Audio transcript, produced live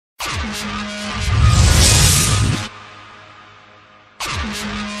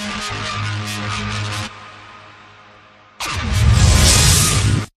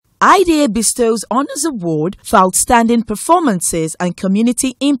IDAF bestows Honours Award for outstanding performances and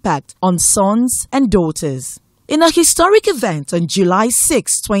community impact on sons and daughters. In a historic event on July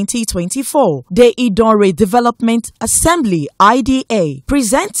 6, 2024, the Idanre Development Assembly IDAF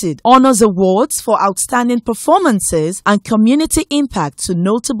presented Honours Awards for outstanding performances and community impact to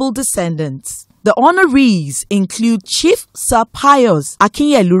notable descendants. The honorees include Chief Sir Pius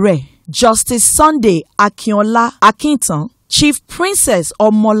Akinyelure, Justice Sunday Akinola Akintan, Chief Princess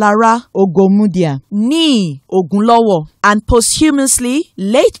Omolara Ogomudia, ní Ogunlowo, and posthumously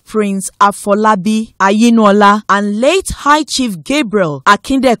late Prince Afolabi Ayinuola and late High Chief Gabriel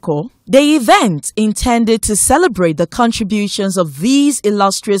Akindeko. The event, intended to celebrate the contributions of these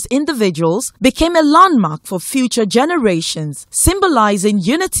illustrious individuals, became a landmark for future generations, symbolizing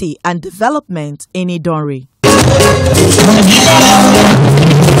unity and development in Idanre.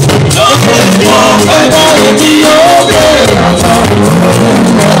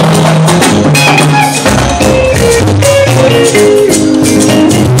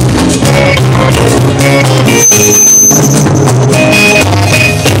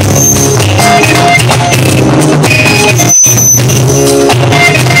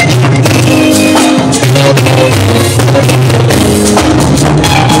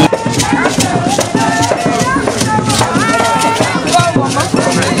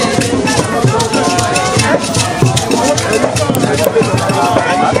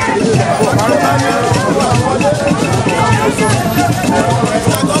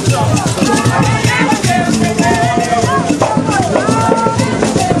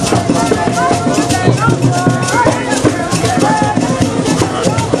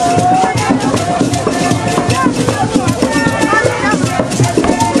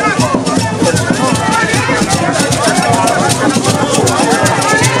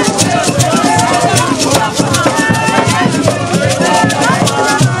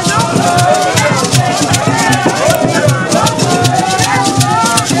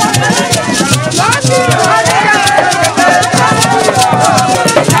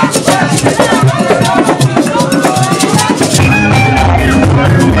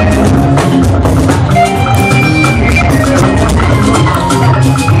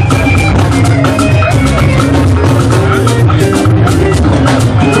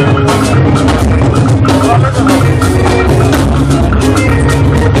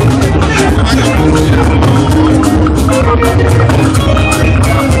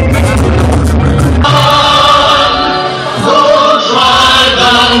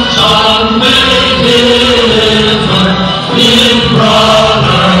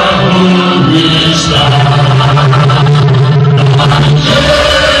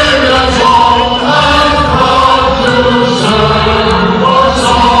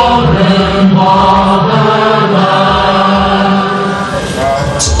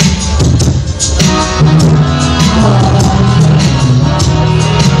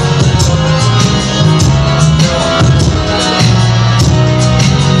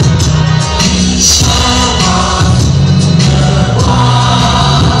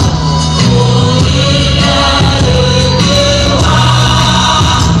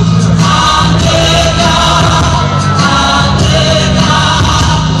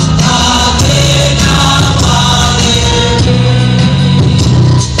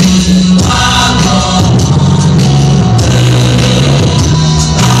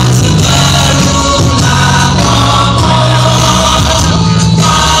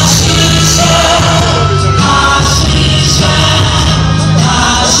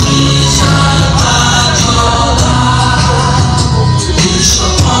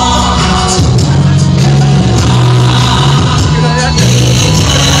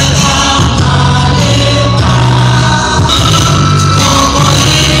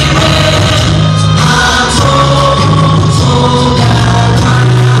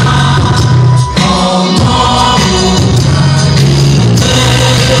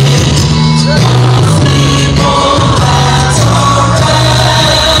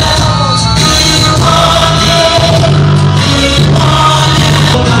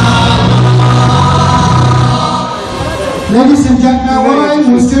 Ladies and gentlemen, why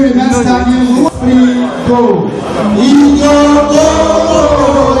we still remain standing? 3, go.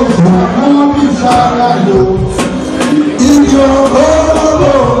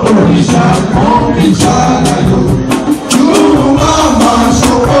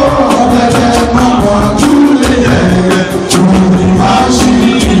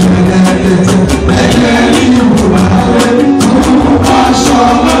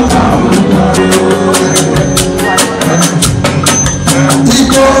 Thank you.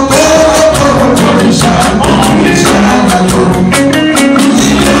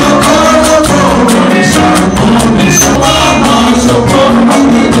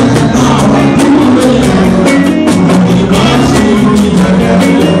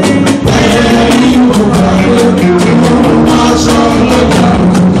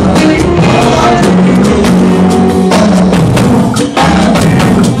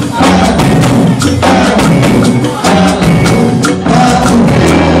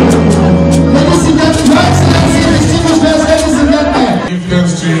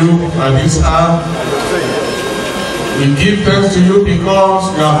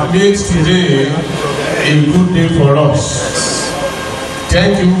 you have made today a good day for us.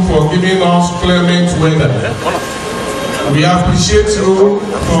 Thank you for giving us clement weather. We appreciate you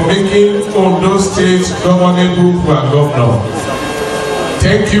for making Ondo State governable to our governor.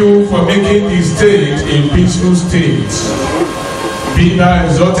 Thank you for making the state a peaceful state. Be thou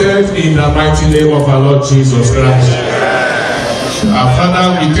exalted in the mighty name of our Lord Jesus Christ. Our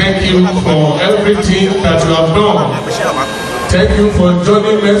Father, we thank you for everything that you have done. Thank you for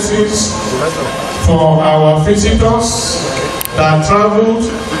journey mercies for our visitors that traveled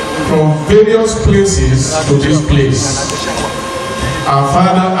from various places to this place. Our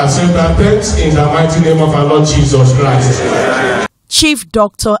Father, accept our thanks in the mighty name of our Lord Jesus Christ. Chief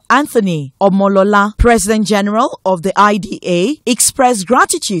Dr. Anthony Omolola, President General of the IDA, expressed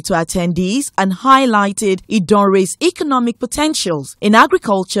gratitude to attendees and highlighted Idanre's economic potentials in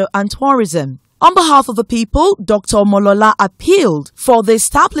agriculture and tourism. On behalf of the people, Dr. Omolola appealed for the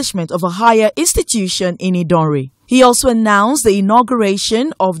establishment of a higher institution in Idanre. He also announced the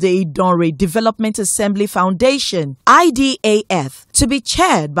inauguration of the Idanre Development Assembly Foundation, IDAF, to be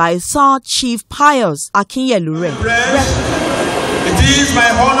chaired by Sir Chief Pius Akinyelure. It is my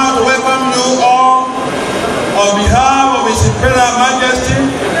honor to welcome you all on behalf of His Imperial Majesty,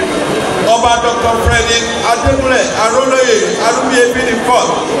 Oba Dr. Frederick Adebule Aroloye Arubiebi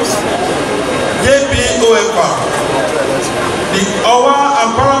IV, JPOFR, the Owa and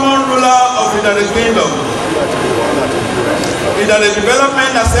paramount ruler of Idanre Kingdom, Idanre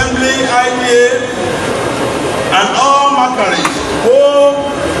Development Assembly IDA, and all Makaris, home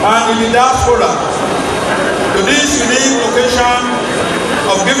and in the diaspora, to this unique occasion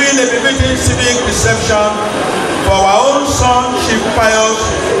of giving a befitting civic reception for our own son, Chief Pius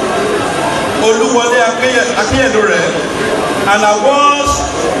Akinyelure, and awards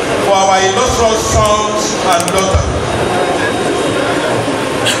for our illustrious sons and daughters.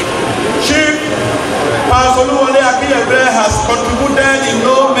 Chief Pius Akinyelure has contributed in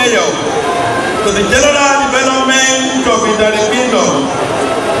no measure to the general development of Idanre Kingdom,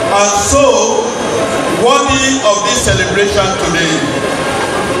 and so worthy of this celebration today.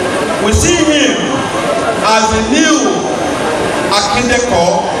 We see him as the new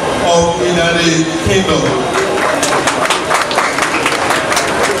Akindeko of Idanre Kingdom.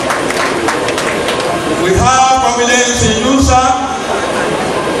 We have confidence in you, sir.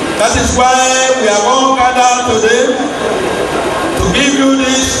 That is why we are all gathered today to give you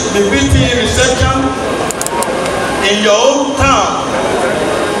this befitting reception in your own town,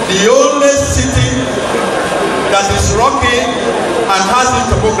 the only city that is rocky and has its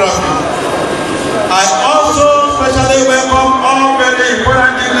topography. I also especially welcome all very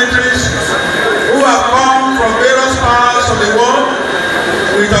important dignitaries who have come from various parts of the world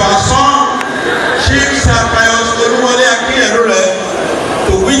with our son, Chief Sir Pius Akinyelure,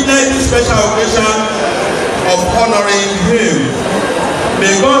 to witness this special occasion of honoring him.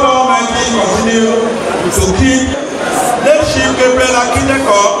 May God Almighty continue to keep Chief Gabriel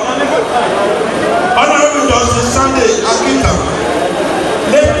Akindeko, Honorable Justice Sunday Akinola Akintan,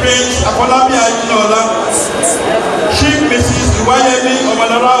 Prince Afolabi Ayinuola, Chief Mrs.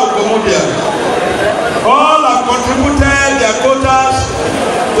 Omolara Ogomudia, all have contributed their quotas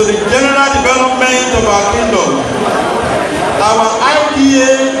to the general development of our kingdom. Our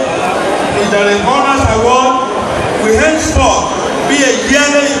IDA Idanre Honors Award will henceforth be a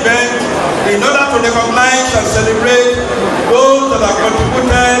yearly event in order to recognize and celebrate those that have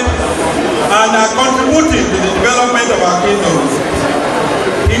contributed and are contributing to the development of our kingdom.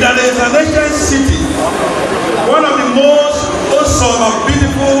 Idanre is an ancient city, one of the most awesome and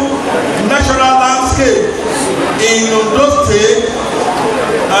beautiful natural landscapes in Ondo State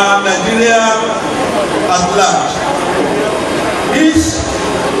and Nigeria at large. This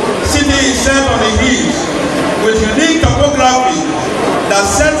city is set on the hills with unique topography that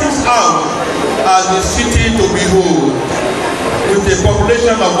sets it out as a city to behold, with a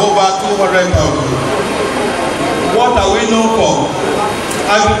population of over 200,000. What are we known for?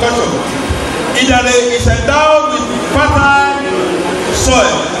 Agriculture. Idanre is endowed with fertile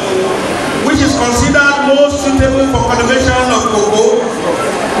soil, which is considered most suitable for cultivation of cocoa,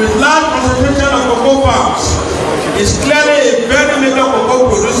 with large concentration of cocoa farms. It's clearly a very major cocoa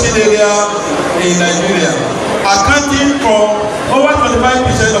producing area in Nigeria, accounting for over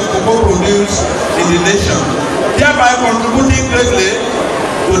 25% of cocoa produced in the nation, thereby contributing greatly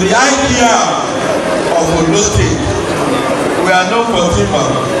to the idea of Ondo State. We are known for timber.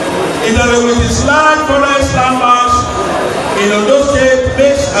 Idanre with its large forest landmass in Ondo State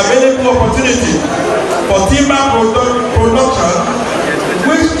makes available opportunity for timber production,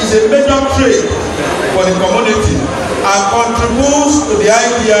 which is a major trade for the community. and contributes to the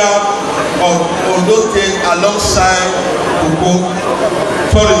idea of Ondo State alongside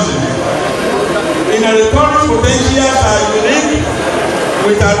tourism. Tourist potentials are unique,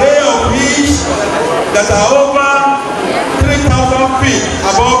 with an array of hills that are over 3,000 feet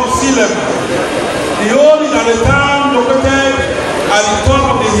above the sea level. The old Idanre town located at the top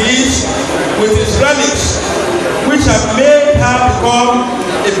of the hills with its relics, which have made her become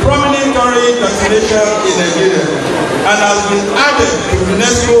a prominent tourist destination in Nigeria and has been added to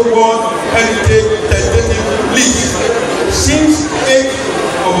UNESCO World Heritage Tentative List since 8th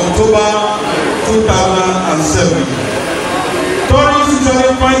of October 2007. Tourists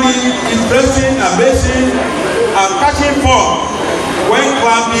usually find it interesting, amazing, and catching fun when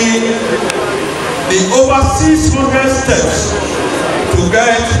climbing the over 600 steps to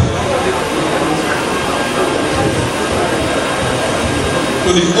get to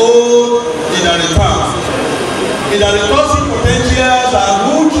the old Idanre town. Idanre tourism potentials are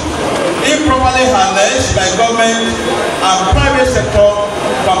good, improperly harnessed by government and private sector,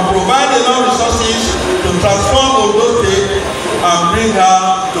 can provide enough resources to transform Ondo State and bring her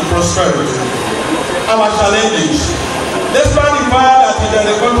to prosperity. Our challenges. Despite the fact that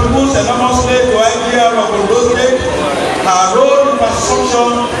Idanre contributes enormously to the idea of Ondo State, her road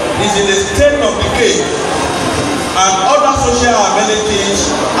infrastructure is in a state of decay, and other social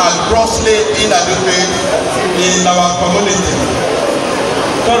amenities are grossly inadequate in our community.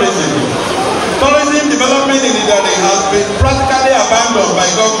 Tourism development in Idanre has been practically abandoned by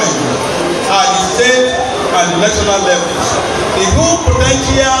government at the state and the national levels. The good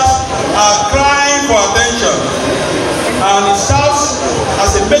potentials are crying for attention, and it serves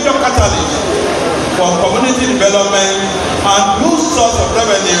as a major catalyst for community development and new source of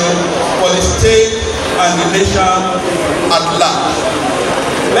revenue for the state and the nation at large.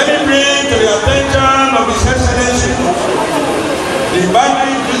 Let me bring to the attention of His Excellency the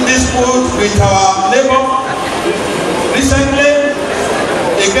boundary dispute with our neighbor. Recently,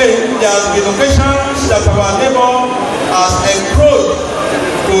 again, there has been occasions that our neighbor has encroached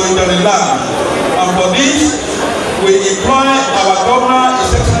to Idanre land, and for this, we employ our governor,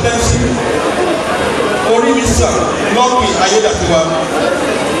 His Excellency Lucky Ayedatiwa,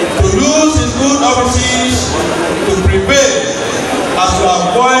 to use his good offices to prevail as to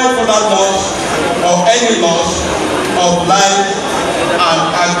avoid further loss or any loss of life and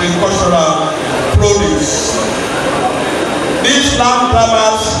agricultural produce. These land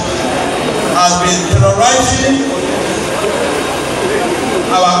grabbers have been terrorizing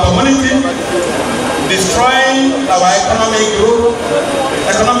our community, destroying our economic growth,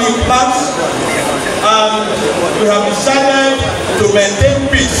 economic plans, and we have decided to maintain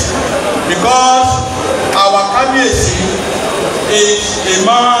peace because our Kabiyesi is a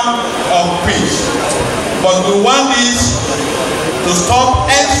man of peace. But we want this to stop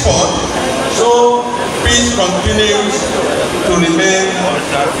henceforth, so peace continues to remain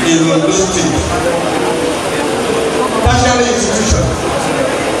in Ondo State. Tertiary institution.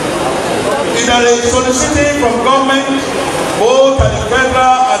 Idanre is soliciting from government, both at the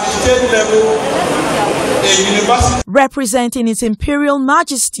federal and the state level, a university. Representing His Imperial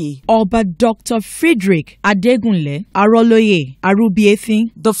Majesty, Oba Dr. Frederick Adegunle Aroloye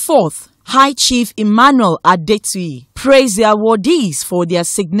Arubiethin the Fourth, High Chief Emmanuel Adetui, praised the awardees for their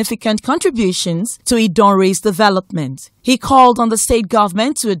significant contributions to Idanre's development. He called on the state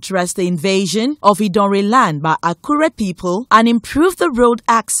government to address the invasion of Idanre land by Akure people and improve the road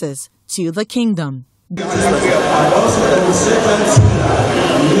access to the kingdom. For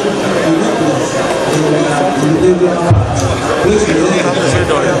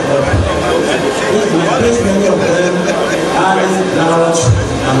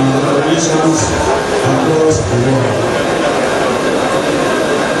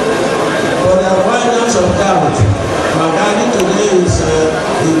the avoidance of doubt, my guiding today is a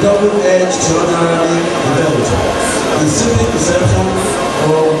double-edged honorary event. The civic reception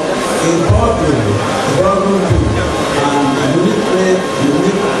of a boardroom and a unique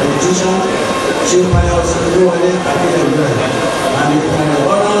politician, Chief Pius Akinyelure, and the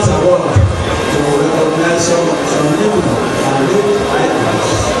honors award to recognize some living and living icons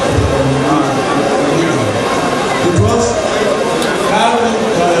from our region. It was Calvin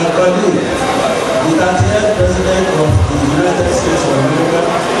Collie, the 30th President of the United States of America,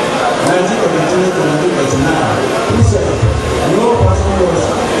 1983 to 1989, who said no person was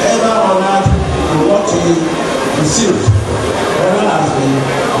ever honored for what he received. Honor has been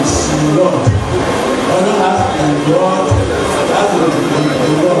reward. Honor has been reward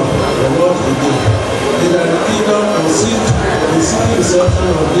for what he did. The kingdom received simple reception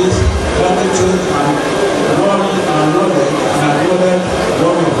of this gratitude and knowledge and acknowledge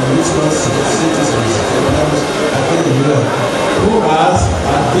one of the richest citizens, Pius Akinyelure, who has,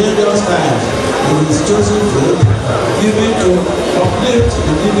 at various times, in his chosen faith, given to uplift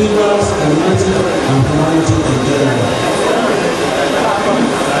individuals, community, and humanity in general.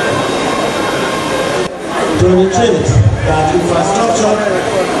 To reiterate that infrastructure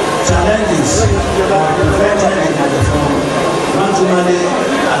challenges are prevented from maximally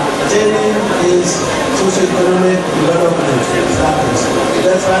attaining its socio-economic development status,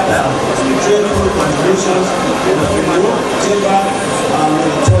 despite our grateful contributions to the timber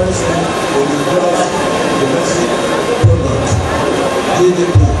and tourism in the gross domestic product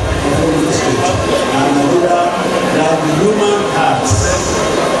 (GDP) of the state, and Nigeria, like the human heart,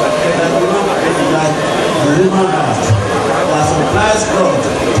 that supplies growth to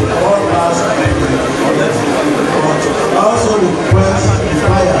all parts of the but also requires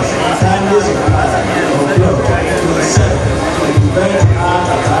timely supply of blood to itself to prevent heart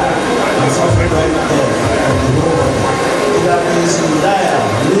attack and subsequent death of the whole body. There is a dire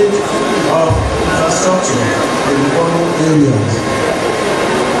need of infrastructure in the following areas.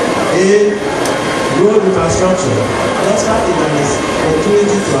 A. Road infrastructure. Despite there is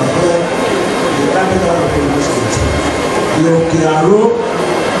opportunity to acquire the capital of the state. The Okearo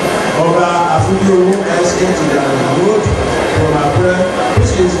Oba Afubiowo estate Idanre Road from Akure,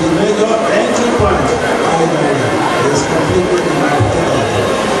 which is the major entry point to Idanre, is completely inhabitable.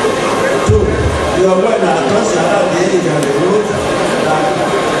 2. The Omolola Idanre Road that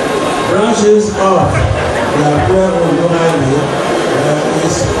branches off the Akure Omolola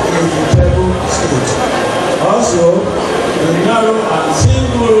is in the terrible state. Also, the narrow and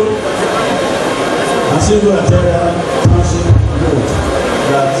single arterial township road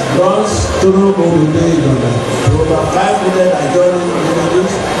that runs through Ogunlowo to over 500 adjoining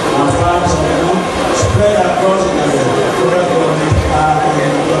villages and farms spread across the federal government are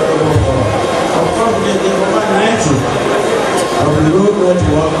in the form. Unfortunately, over 90 of the road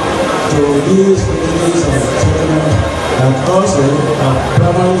network to these villages and settlements and also have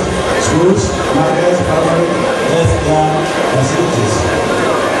primary schools, markets, primary healthcare facilities.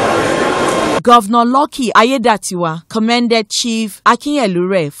 Governor Lucky Ayedatiwa commended Chief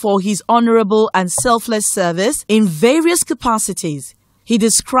Akinyelure for his honorable and selfless service in various capacities. He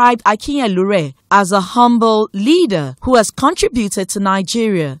described Akinyelure as a humble leader who has contributed to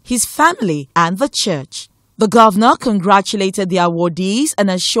Nigeria, his family, and the church. The governor congratulated the awardees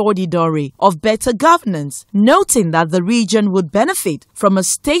and assured Idore of better governance, noting that the region would benefit from a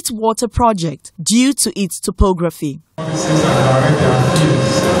state water project due to its topography. Policies and direct their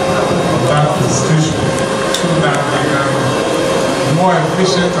fees of that institution so that they can be more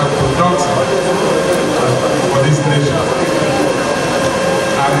efficient and productive for this nation.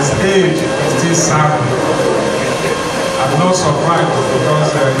 At his age, he's still serving. I'm not surprised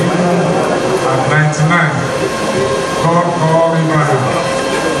because even at 99, God called Abraham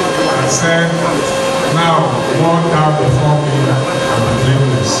and said, "Now walk down before me and be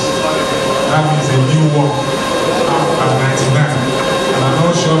blameless." That means a new walk at 99. And I'm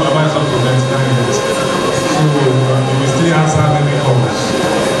not sure about it's up to 99 yet. So we will still answer many calls.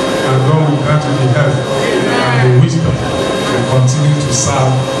 And God will grant you the health and the wisdom to continue to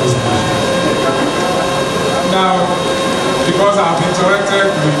serve this nation. Now, because I've interacted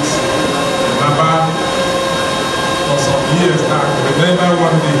with Baba for some years now, remember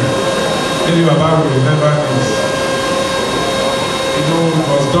one day, maybe Baba will remember this. You know, it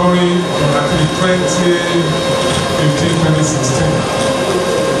was during, I think, 2015-2016,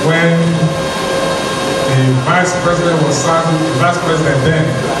 when the Vice President was serving, the Vice President then,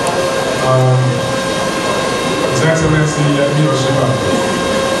 His Excellency Yemi Oshiba,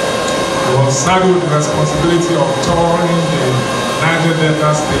 was saddled with the responsibility of touring the Niger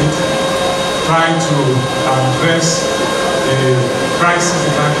Delta state, trying to address the crisis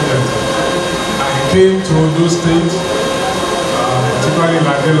in Niger Delta. And he came to those states, particularly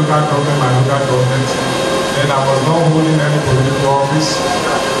like the local government, my local government. Then I was not holding any political office.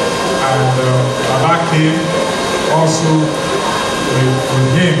 And Baba came also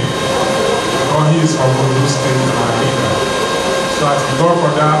with him, because he is from those states and our leader. So as we go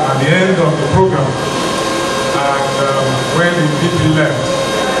for that, at the end of the program, and when the DP left,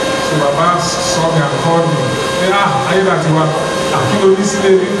 so Baba saw me and called me. Hey, Ayedatiwa, Akilori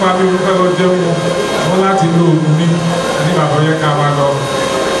sílé ní family ló fẹ́ lọ jẹun, wọ́n láti lo oògùn mi, ní bàbá yẹ ká máa lọ.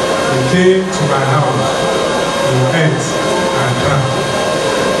 He came to my house, he ate and drank.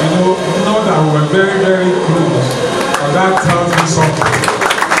 You know that we were very, very close, but that tells me something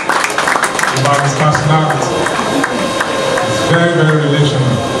about his personality. very, very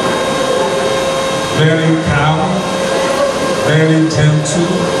relational, very calm, very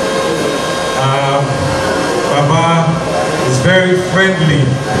gentle. Baba is very friendly,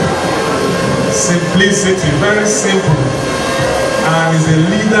 simplicity, very simple, and is a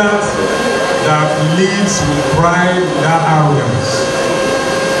leader that leads with pride without arrogance.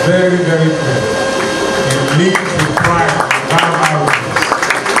 Very, very clear. He leads with pride without arrogance.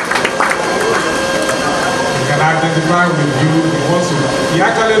 He can identify with you. He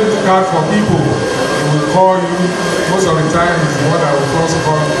actually look out for people. He will call you. Most of the time, he's the one that will first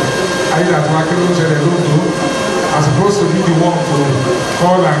call you. Idanre Development. I'm supposed to be the one to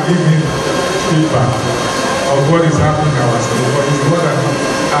call and give him feedback of what is happening in our state. But he's the one that,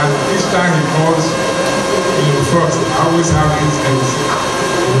 and each time he calls, first, I always have these things.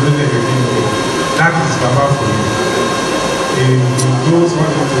 That is Baba for you. He knows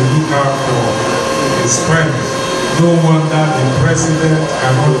what to look out for his friends. No wonder the president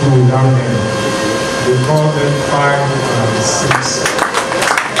cannot do without him. They call them 5 and 6.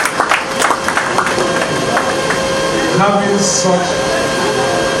 Having such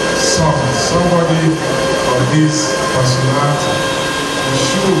somebody of this personality, you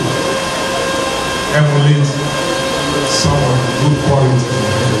should emulate some of the good qualities.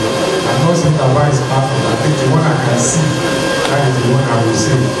 I'm not saying that is perfect. I think the one I can see, that is the one I will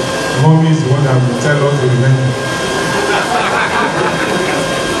say. Mommy is the one that will tell us to remember.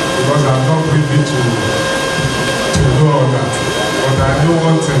 Because I'm not privy to know all that. But I know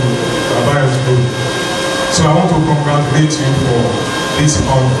one thing, Baba is good. So I want to congratulate you for this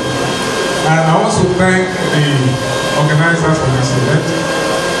honor. And I want to thank the organizers of this event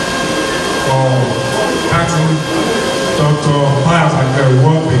for thanking Dr. Pius Akinyelure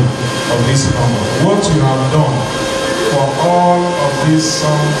worthy of this honor. What you have done for all of these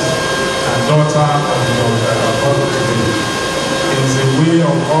sons and daughters of God that are gathered today is a way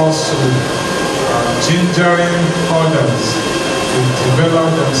of also gingering others to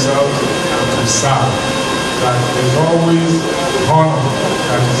develop themselves and to serve. That there's always honor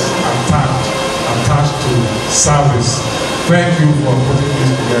that is attached to service. Thank you for putting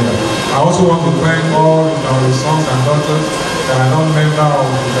this together. I also want to thank all the sons and daughters that are not members of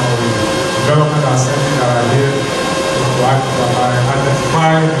the Development Assembly that are here to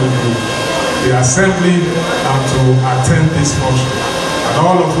identify with the assembly and to attend this function. And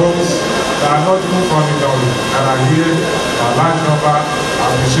all of those that are not even from the that are here, a large number,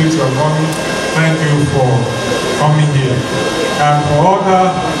 I appreciate your coming. Thank you for coming here. And for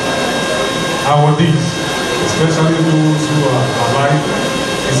other awardees, especially those who are alive,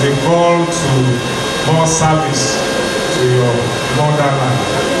 is a call to more service to your motherland.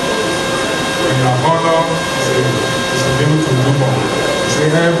 In your honor is to be able to do more. Say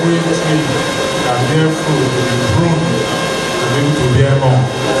every tree that bear fruit will be pruned to be able to bear more.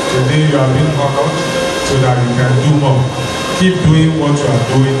 Today you are being honored so that you can do more. Keep doing what you are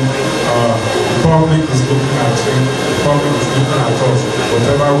doing. The public is looking at you. The public is looking at us.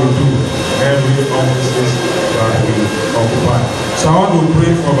 Whatever we do, every offices that we occupy. So I want to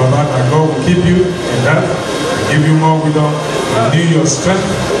pray for Baba that God will keep you in that, give you more wisdom, renew your strength,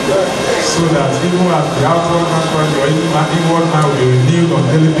 so that even as the outward man, your inward man will be renewed on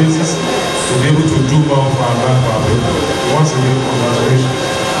a daily basis to be able to do more for our land, for our people. Once again, congratulations.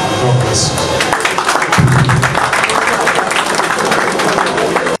 God bless you.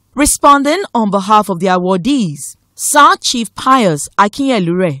 Responding on behalf of the awardees, Sir Chief Pius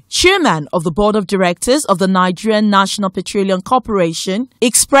Akinyelure, Chairman of the Board of Directors of the Nigerian National Petroleum Corporation,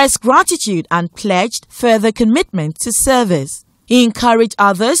 expressed gratitude and pledged further commitment to service. He encouraged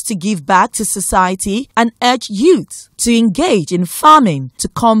others to give back to society and urged youth to engage in farming to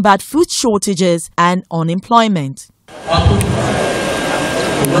combat food shortages and unemployment.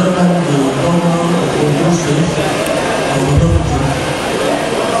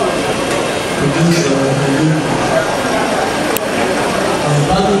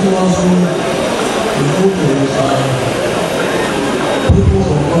 People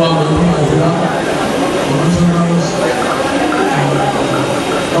from all over Nigeria, commissioners,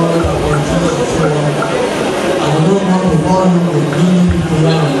 government appointees, so I don't want to bore you with many people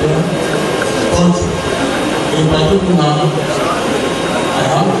around there, but in particular, I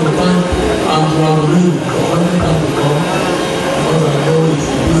have to thank Andrew for every time to come, because I know it's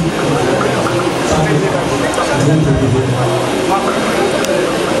a big sacrifice for him to be here.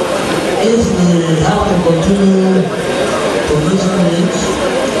 If we have to continue to listen it,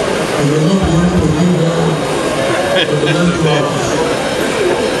 we will not be able to give them for the next 2 hours.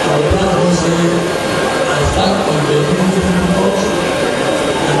 I would like to say, I start on the community report,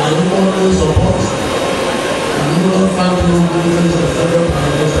 and I don't always support, and you don't find you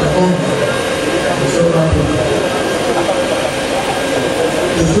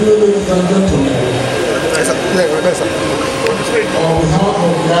Ladies and gentlemen, on behalf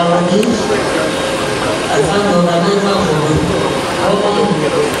of the honorees, I thank the organizers for the honor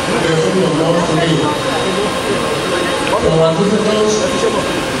they feel belongs to me. To our visitors,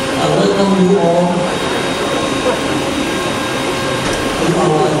 I welcome you all to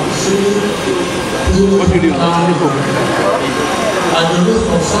our city. At the risk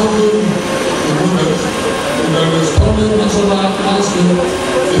of sounding emotive, in the responding national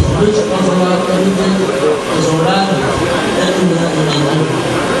landscape, its rich cultural heritage is unrivaled anywhere in Nigeria.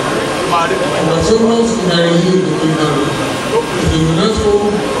 The famous Idanre is a UNESCO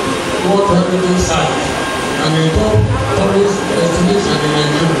World Heritage Site and a top tourist destination in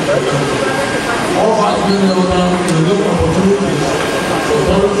Nigeria. All has been relevant to the opportunities for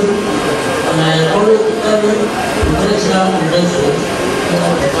tourism, and I encourage every potential investor to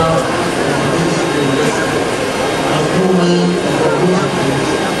have this investment as no way of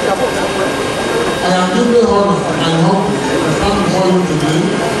I am deeply honored and humbled to stand before you today.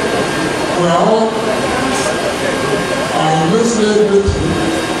 We are all immensely grateful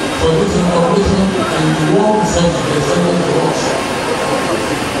for this inauguration and the warm reception extended to us.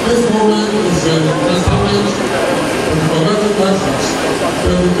 This moment is a testament to the collective efforts,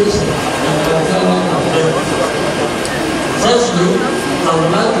 dedication, and cultural commitment. Firstly, I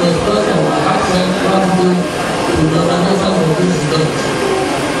would like to express our heartfelt gratitude to the organizers of this event.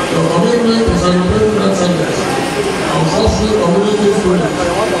 Your commitment to celebrating descendants and fostering community spirit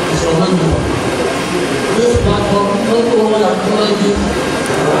is commendable. This platform not only acknowledges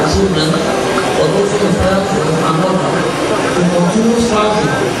our achievements, but also inspires another to continue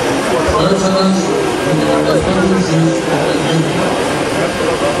striving for excellence in our respective fields of engagement.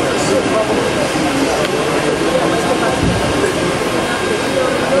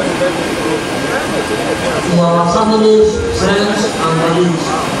 To our families, friends, and colleagues,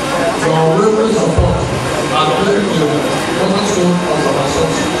 for our unwavering support and playing the cornerstone of our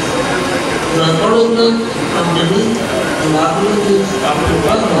success. Your encouragement and belief in our abilities have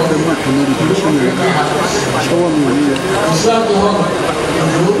prepared us to reach greater heights. We share the honor in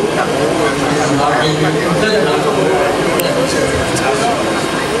you and have been integral to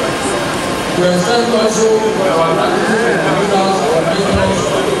we extend also our gratitude to leaders and mentors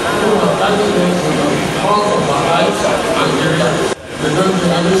who have guided us in the course of our lives and careers. The young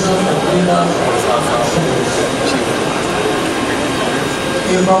generation of leaders and associates.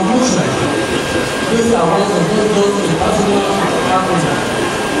 In conclusion, this award is not just a personal accomplishment,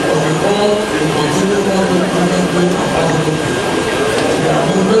 but a call to continue working diligently and passionately. We have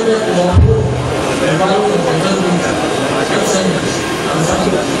been ready to uphold the value of integrity, excellence, and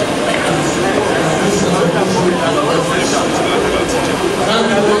sacrifice. This is a country and purpose. Thank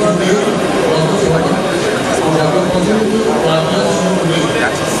you once again for this honor and the opportunity to address you today.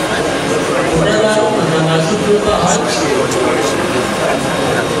 Together with an achievement heights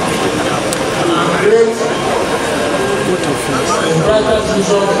and great in brighter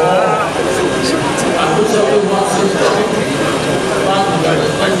future for all, and which everyone sees back to their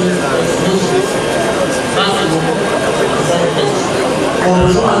respective destinations. Thank you very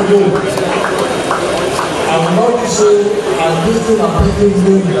much. I would love to say I'm listening and taking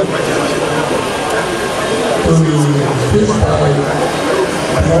me to the speech by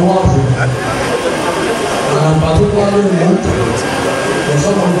the Owazi. And I'm particularly moved for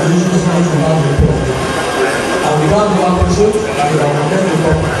some of the issues mentioned about the report. I would like to appreciate and I will get the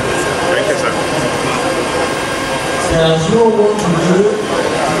report. There is no one today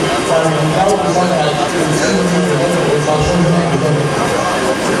that without the fact that the city is a social development.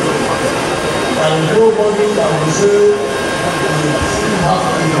 And nobody that will say we still have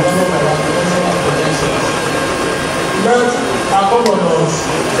to develop our cultural potentials. Let our governors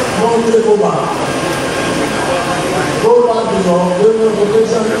not take over. Go back to your daily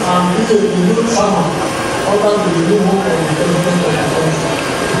vocation and be a new farmer under the new hope of the development of the country.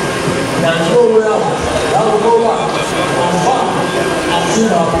 There is no way out. That will go back and farm and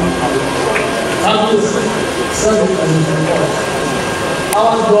feed our people. That is said it in his report.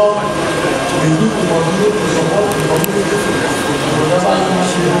 Our job we need to continue to support the community whatever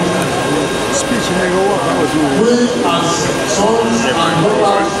speech we as sons and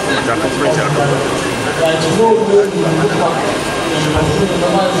daughters there is no way we will look back and continue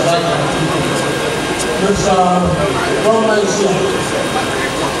whatever is right and Mr. Government is here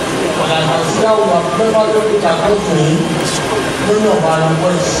and I can see how we have never been able to attend to him many of our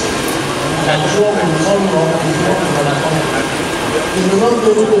requests and I'm sure we will follow up with what we can accomplish. If you don't be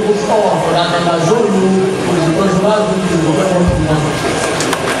able to move forward, I can assure you because the last thing is what you want.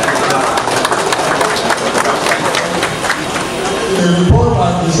 a report by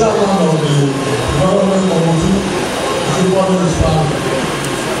the chairman of the development committee, is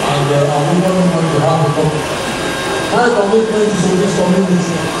and I'm going to have a copy. My commitment to this community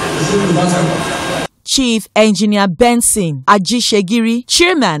is in the matter. Chief Engineer Benson Ajishegiri,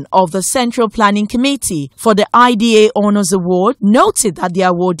 chairman of the Central Planning Committee for the IDA Honours Award, noted that the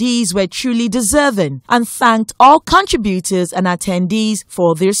awardees were truly deserving and thanked all contributors and attendees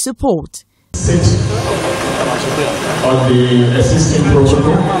for their support. Sit on the existing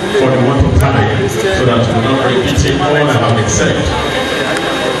protocol for the want of time so that we will not repeat all I have said.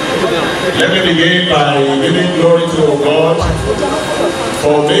 Let me begin by giving glory to God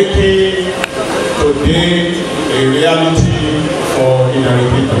for making today a reality for Idanre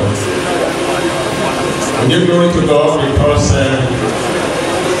people. We give glory to God because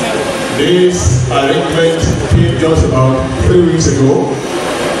this arrangement came just about 3 weeks ago,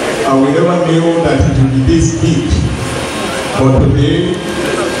 and we never knew that it would be this big. But today,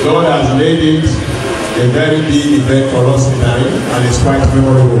 God has made it a very big event for us in Idanre, and it's quite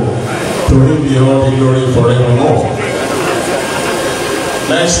memorable. To Him be all the glory forevermore.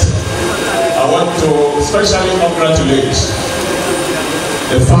 Next, I want to especially congratulate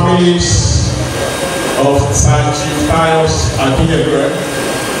the families of Sir Chief Pius Akinyelure,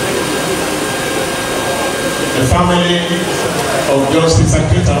 the family of Justice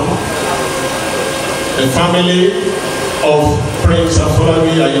Akinyelure, the family of Prince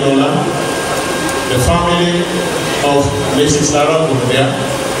Afolabi Ayinuola, the family of Mrs.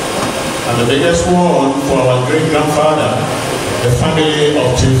 Omolara, and the biggest one for our great-grandfather, the family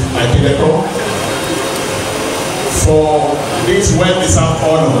of Chief Akindeko, for these well-deserved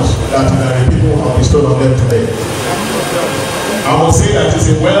honors that the people have bestowed on them today. I will say that it's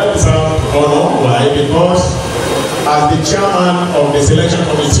a well-deserved honor. Why? Because as the chairman of the selection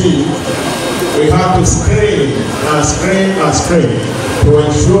committee, we have to scream and scream and scream to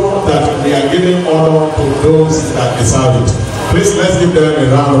ensure that we are giving honor to those that deserve it. Please, let's give them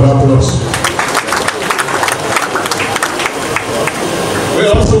a round of applause. We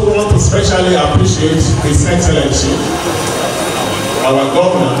also want to specially appreciate His Excellency, our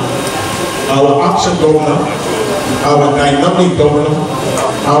governor, our action governor, our dynamic governor,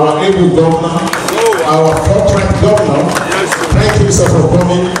 our able governor, our corporate governor. Thank you, sir, for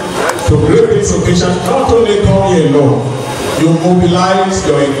coming to grace this occasion. Not only come here alone, you mobilize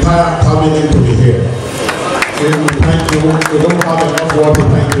your entire cabinet to be here. Thank you. We don't have enough word to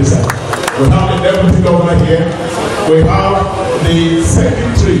thank you, sir. We have the deputy governor here. We have the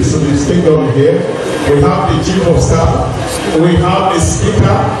secretaries of the state government here. We have the chief of staff. We have the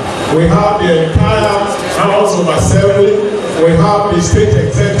speaker. We have the entire House of Assembly. We have the state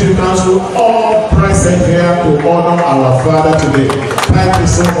executive council all present here to honor our father today. Thank you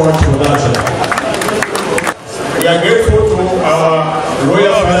so much for that, sir. We are grateful to our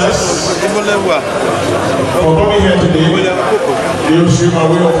royal fathers for coming here today. You should be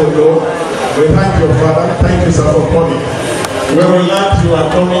aware of the Lord. We thank your father. Thank you, sir, for coming. When we learned you are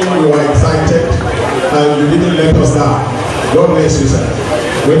coming, we were excited and you didn't let us down. God bless you, sir.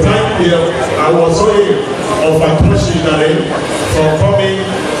 We thank our soil of Atoshi Idanre for coming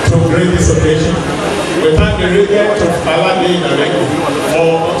to grace this occasion. We thank the regent of Alade Idanre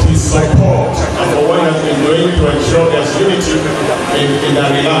for his support and for what he has been doing to ensure there's unity in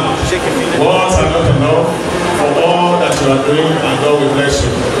Idanre land. Words are not enough for all that you are doing, and God will bless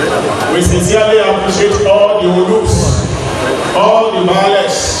you. We sincerely appreciate all the Olus, all the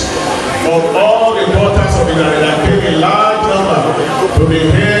Males, of all the daughters of Idanre that came in large number to be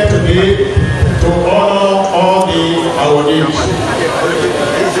here today to honor all the awardees.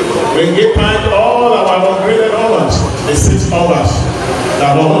 We give thanks to all our upgraded honors, the 6 hours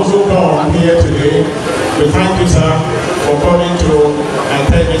that have also come here today. We thank you, sir, for coming to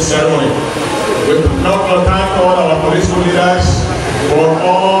attend this ceremony. We not thank all our political leaders for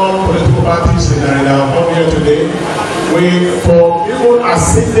all political parties that have come here today. We for even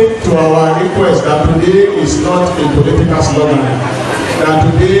acceding to our request that today is not a political slogan, that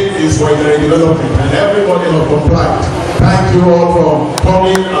today is for Idanre development, and everybody has complied. Thank you all for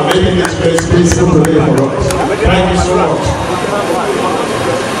coming and making this place peaceful today for us. Thank you so much.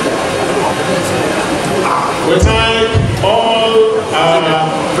 We thank all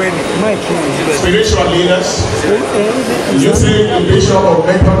our spiritual leaders using the Bishop of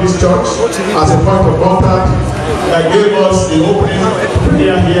Methodist Church as a point of contact that gave us the opening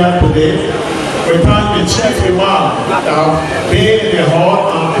here today. We thank the Chief Imam being in the hall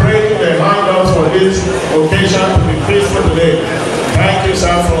and praying behind us for this occasion to be peaceful today. Thank you,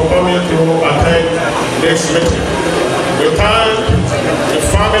 sir, for coming to attend this meeting. We thank the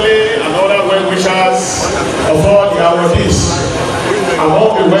family and other well-wishers of all the awardees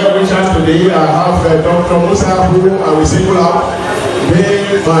Among the well-wishers today, I have Dr. Musa, who I will single out, being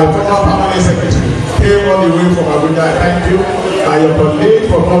my former permanent secretary. Came all the way from Abuja. Thank you and your colleague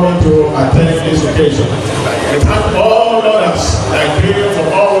for coming to attend this occasion. We thank all others that came from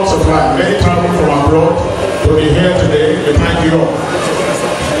all walks of life, many traveled from abroad to be here today. We thank you all.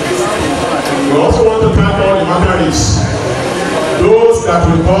 We also want to thank all the honorees, those that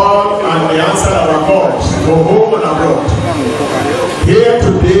we call and they answer our calls from home and abroad. Here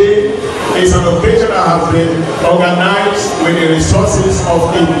today is an occasion that has been organized with the resources of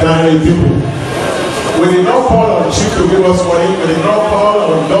Idanre people. We did not call on the chief to give us money. We did not call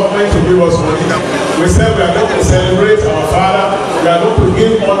on government to give us money. We said we are going to celebrate our father. We are going to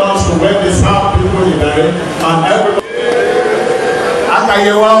give honors to where they serve people in Idanre and everybody.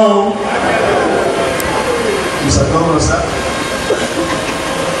 Akayewa, Mr. Governor, sir,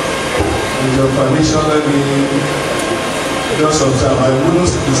 with your permission, let me just observe. I wouldn't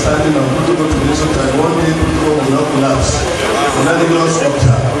be standing on Protocol to this time. One day, Protocol will not collapse. And let me just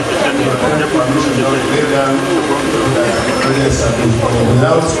observe. Permission to lay down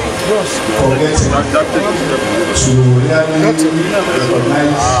without forgetting to really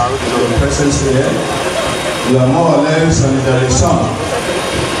recognize your presence here. You are more or less on the son.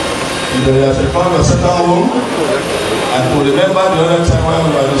 There has become a second home, and to remember the other time when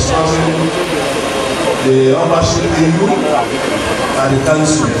we were discussing the ownership issue at the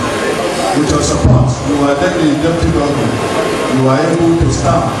council, with your support, you were then the deputy governor. You were able to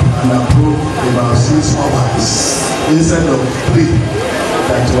stamp and approve about 6 hours instead of 3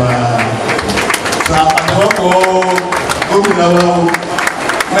 that were. So I want to go to the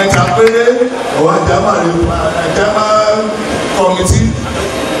German committee.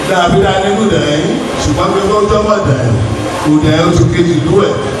 Dábìlá nínú dẹ̀yìn ṣùgbọ́n pé kó jọ́mọ̀ dẹ̀yìn kò dẹ̀yìn oṣù kejì ìlú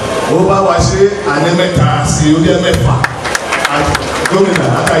ẹ̀ ó bá wa ṣe àní mẹ́ta sí ó jẹ́ mẹ́fà gómìnà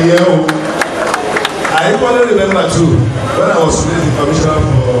àtàyẹ o. I equally remember too when I was made the commissioner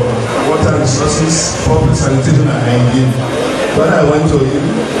for water resources, public sanitation and hygiene. When I went to him,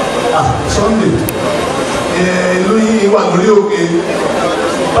 Sunday ìlú yìí wà lórí òkè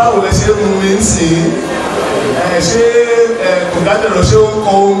báwo lẹ ṣe mú mi ń sìn ṣé kògádẹ̀rọ̀ ṣé ó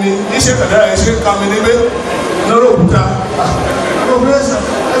kọ omi iṣẹ́ kàdára ẹ̀ ṣe kàmì níbẹ̀ lọ́rọ̀ òkúta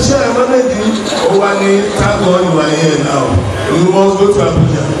ẹṣẹ́ ẹ̀mọ́lẹ́dì ó wá ní thank God you are here now you must go to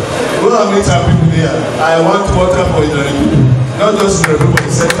Abuja go and meet our people there. I want water for Idanre people, not just in the people but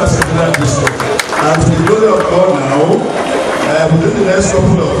the central secretariat district. And to the glory of God now, within the next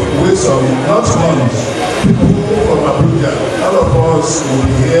couple of weeks or not months, people from Abuja, all of us will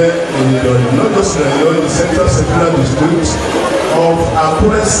be here in Idanre, not just in the central secretariat district of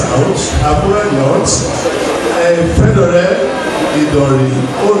Akure South, Akure North, Fedore, Idanre,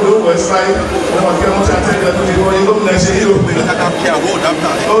 Ondo West Side,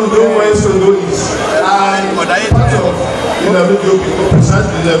 Ondo West, Ondo East, and part of Ilabujo people,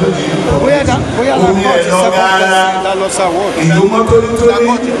 precisely Ilabujo, Omi Ẹ̀lọ́gàrà,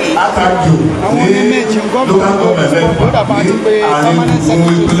 Ìyómọ́tónítóní, Àtàjò, ní local government mẹ́fà, ní àárín gbogbo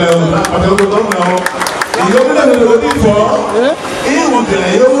ìpínlẹ̀ Ọ̀làpàdé gómìnà ìyómọ́lẹ̀ lòdì fọ́,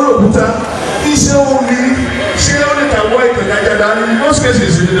 ìwọ̀ntẹ̀lẹ̀ yóò rògbòta, iṣẹ́ omi, ṣé ó ní tàwọn ìpínlẹ̀ in most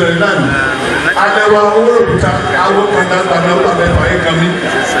cases in the land. Adewa Oworobuta, Awo Kandamba, Nova Befa, Ekami.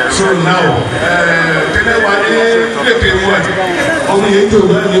 So now, Kenewa Leke Word, Omi Eto,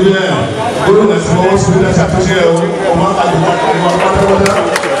 Nibia, Guru Nasmo, Suda Satusha, Omaka,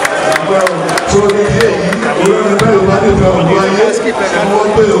 so the day, Guru Natal, Badi from Guaya, and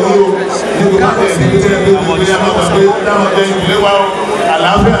one below you, you go back and you tell me,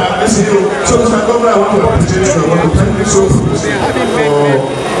 Alabia, I miss you. So, Mr. Governor, I want to appreciate you. I want to thank you so much for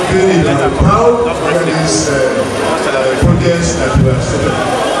being proud of these projects that you have started.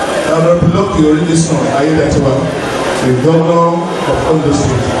 I would love to read this song, IDAF, the governor of Ondo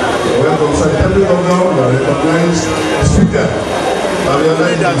State. Welcome, Sir. Every governor, you are recognized speaker.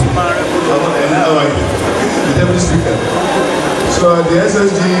 The deputy speaker. So, the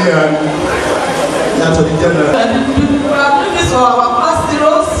SSG and that's the general. We are doing this for our past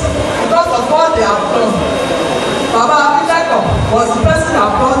heroes because of what they have done. Baba Akinyelure was the person that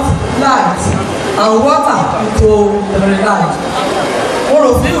brought light and water into the life.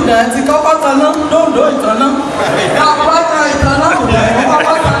 Orofin Udẹ ti kọ́kọ́ tanná lóńdó ìtanná. Yàgbọ́ ta ìtanná Udẹ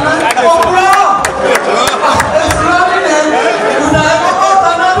kọ́kọ́ tanná. Òwúrọ̀ èsì lọ́dún yẹn Udẹ kọ́kọ́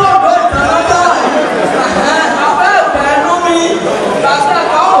tanná lóńdó ìtanná táì. Abẹ́ ìfẹ́ ẹnu mi gbàgbé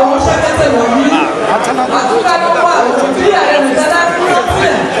ẹ̀ka òun ṣẹ́kẹ́tẹ̀ wọ̀nyí. Àtúntà ló wà bí ẹ̀rẹ̀ ìtẹ́lẹ̀ ní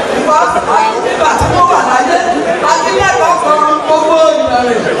ọ̀sẹ̀ ìwà nígbà tí wọ́n wà láyé. Akínyẹ̀kọ́ kan gbogbo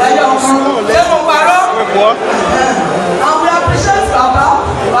Ìdànrè ẹ̀yọ̀ kan ṣé mo parọ́? And we appreciate Baba.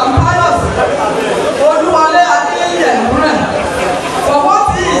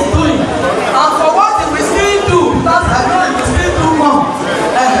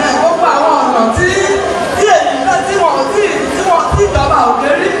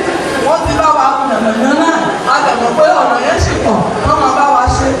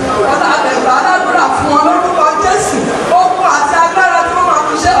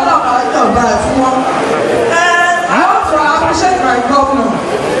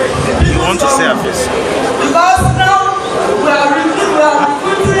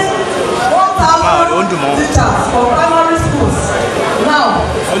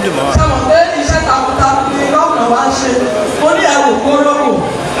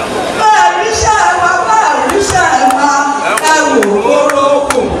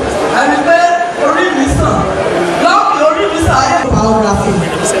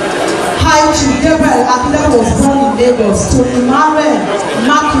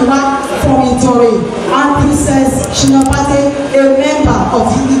 Chinapate, a member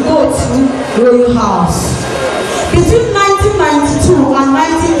of the Igotu Royal House. Between 1992 and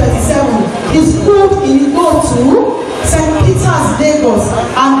 1937, he schooled in Igotu, St. Peter's, Lagos,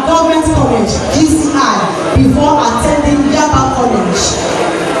 and Government College, GCI, before attending Yaba College.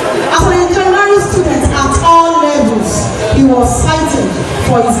 As an engineering student at all levels, he was cited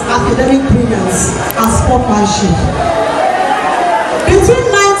for his academic brilliance and sportsmanship. Between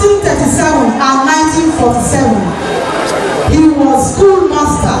 1937 and 1947, he was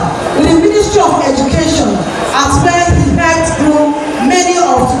schoolmaster with the Ministry of Education, as where he helped grow many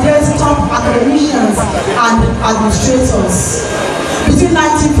of today's top academicians and administrators. Between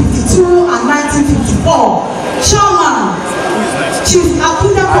 1952 and 1954, Chairman Chief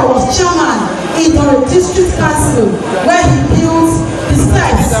Akinyelure was chairman in the District Council, where he built the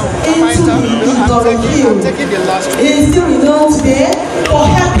steps into the Idanre Hill. He is still renowned today for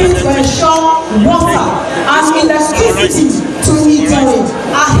helping to ensure water and electricity to Idanre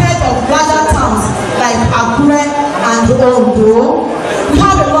ahead of larger towns like Akure and Ondo. We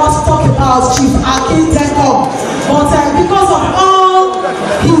have a lot to talk about Chief Akindeko, but because of all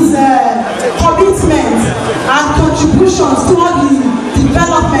his commitment and contributions toward the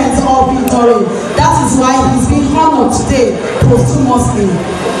development of Idanre, that is why he's being honored today posthumously.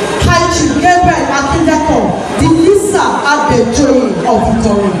 High Chief Gabriel Akindeko, the Lisa Adejoye of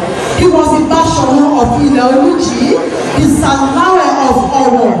Idanre. He was the Basharu of Ileuji, the Salmawe of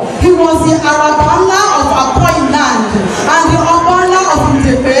Oro. He was the Arabana of Akoi land, and the Obana of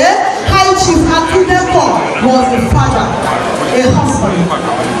Idepe. High Chief Akindeko was a father, a husband,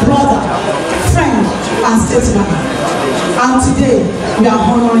 brother, friend, and statesman. And today, we are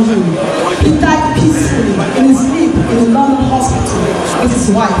honoring him. He died peacefully in his sleep in a London hospital with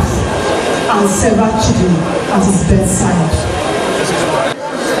his wife and several children at his bedside.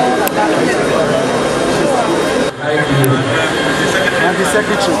 Thank you. And the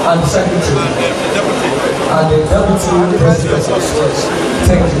secretary. And the deputy president.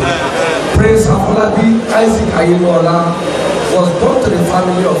 Thank you. Prince Afolabi Ayinuola was born to the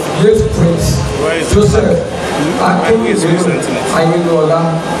family of late Prince Joseph Akinyelure Ayinuola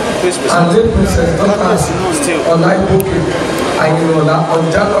and late Princess Omolara Ogomudia on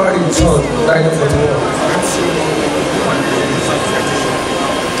January 3rd,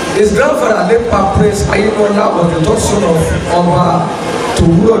 1941. His grandfather, late Prince Ayinuola, was the third son of Oba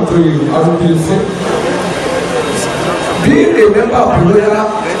Arubife. Being a member of the royal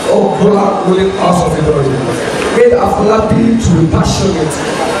Ogunlowo ruling house of Idanre made Afolabi to be passionate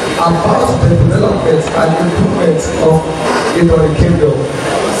about the development and improvement of Idanre Kingdom.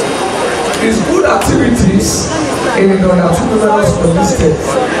 His good activities in Idanre are too numerous for listed.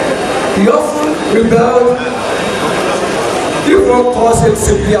 He often rebelled. If one calls him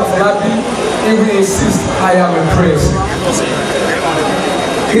simply Afolabi, he will insist, I am a prince.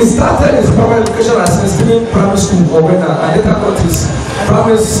 He started his primary education as a student primary school in Owena and later got his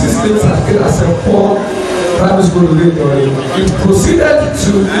primary 6 years certificate as a Paul primary school in Idanre. He proceeded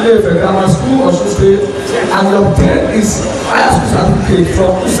to Idanre Grammar School, Osun State, and he obtained his higher school certificate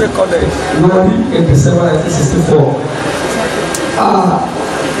from Use College, Lori, in December 1964.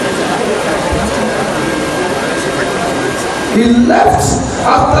 He left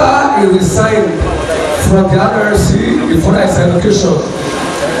after he resigned from the RRC before his education.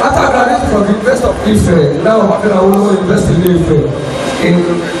 After graduating from the University of Ife, now Ogunlowo University in Ife in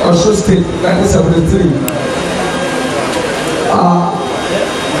Osun State, 1973.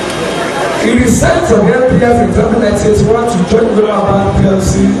 He resigned from the NPF in 1981 to join Global Bank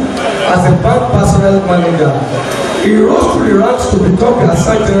PLC as a bank personnel manager. He rose to the ranks to become the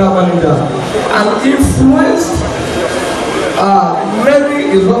assigned general manager and influenced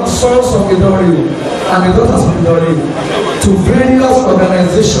many sons of Idanre and the daughters of Idanre to various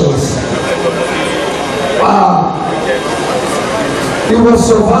organizations. He was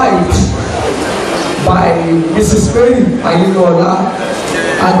survived by Mrs. Mary Ayinuola,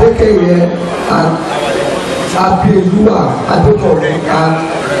 Adekeye, and Abiyelua Adekomi, and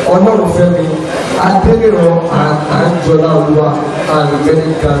Olorunfemi, Adeniro, and Anjola, and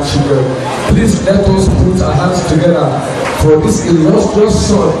many grandchildren. Please let us put our hands together for this illustrious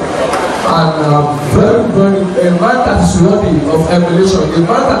son and very a man that is worthy of emulation, a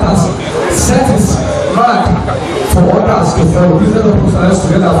man that has set his mark for others to follow. Please let us put our hands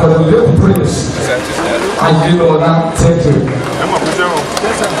together for the late Prince Akinyelure. Thank you.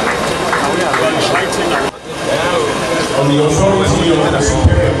 On the authority of the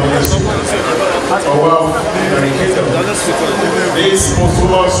Superior Majesty of our this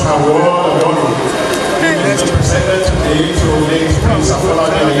posthumous award of honor is presented today to late Prince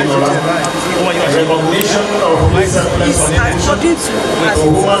Afolabi Ayinuola in recognition of his surplus on education to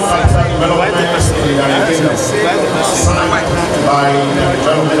human capital development in Nigeria, signed by the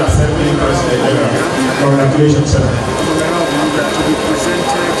Development Assembly President General. Congratulations, sir.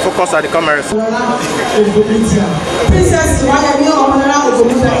 Focus at the cameras. Princess Omolara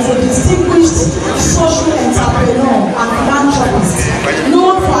Ogomudia is a distinguished social entrepreneur and philanthropist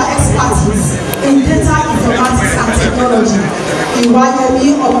known for her expertise in data informatics and technology.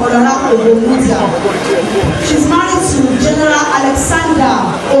 Omolara Ogomudia. She's married to General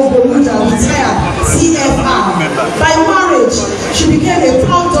Alexander Ogomudia, retired CFR. By marriage, she became a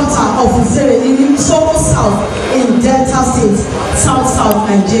proud daughter of Uzere in Soko South in Delta State, South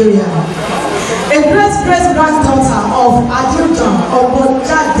Nigeria. A great-great-granddaughter of Adjutant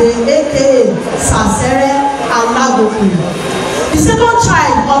Obojade, aka Sasere Alagoku. The second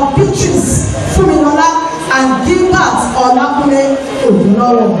child of Beatrice Fumilola and Gilbert Olakune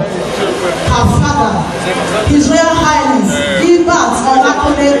Ogunlowo. Her father, His Royal Highness Gilbert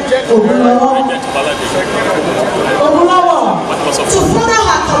Olakune Ogunlowo. To further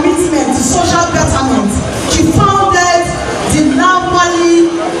her commitment to social betterment, she founded the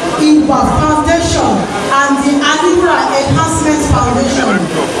Nawali Iwa Foundation and the Alibra Enhancement Foundation.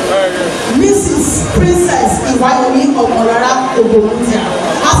 Mrs. Princess Omolara Ogomudia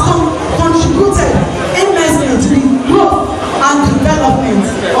has contributed immensely to the growth and development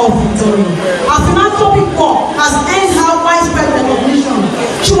of Victoria. Her philanthropic work has earned her widespread recognition.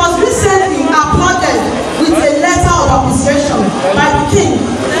 She was recently applauded with a letter of appreciation by the King,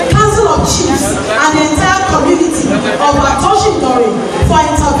 Council of Chiefs, and the entire community of Atoshindori for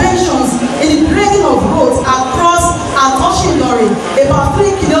interventions in the grading of roads across Atoshindori, about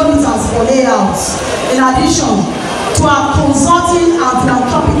 3 kilometers for layouts. In addition to her consulting and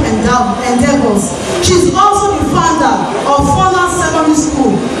philanthropic endeavors, she's also the founder of Furland Secondary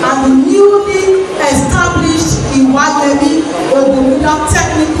School and the newly established Iwayemi Ogomudia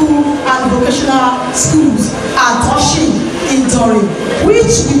Technical and Vocational Schools at Toshin in Dori,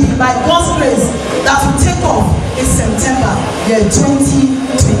 which will be by God's grace that will take off in September 2024.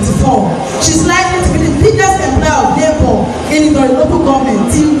 She's likely to be the biggest employer of labor in the local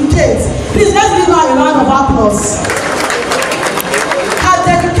government till date. Please let's give her a round of applause. Her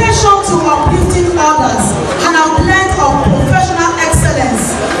dedication to uplifting others and her blend of professional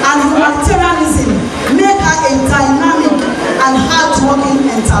excellence and humanitarianism make her a dynamic and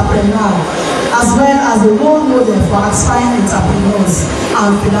hard-working entrepreneur, as well as a role model for aspiring entrepreneurs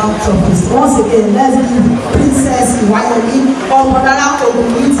and philanthropists. Once again, let's give Princess Omolara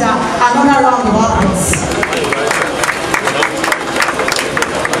Ogomudia another round of applause.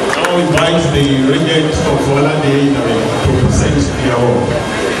 Now invite the regent of Olade to present the award.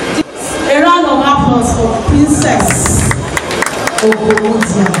 A round of applause for Princess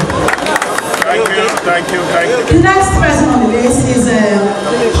Ogomudia. Thank you. The next person on the list is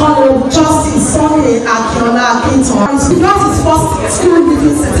Honorable Justice Sunday Akinola Akintan. He got his first school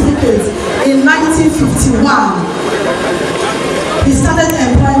leaving certificate in 1951. He started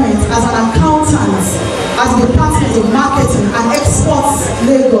employment as an accountant at the Department of Marketing and Exports,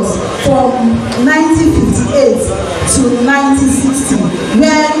 Lagos, from 1958 to 1960,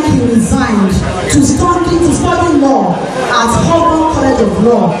 where he resigned to study law at Harvard College of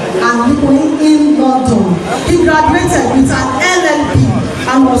Law and Lincoln in London. He graduated with an LLB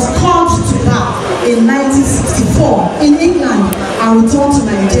and was called to bar in 1964 in England and returned to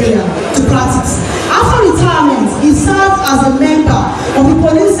Nigeria to practice. After retirement, he served as a member of the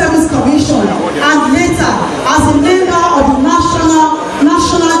Police Service Commission and later as a member of the National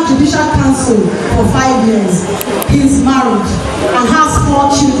Judicial Council for 5 years. He is married and has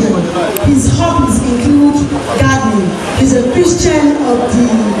 4 children. His hobbies include gardening. He's a Christian of the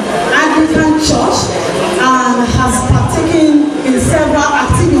Anglican Church and has partaken in several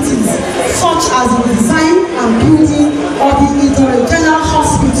activities such as the design and building of the Idanre General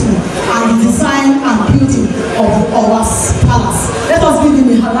Hospital and the design and building of the Owas Palace. Let us give him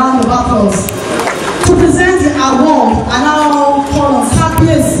a round of applause. To present the award, and now call on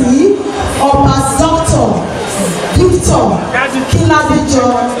Kábíyèsí Ọba Dr. Victor Kiladejo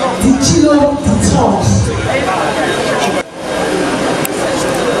Dikilo III.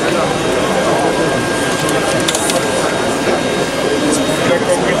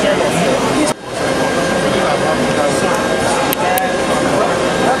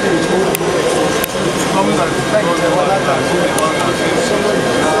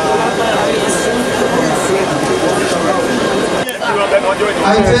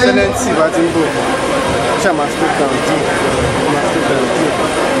 Excellency,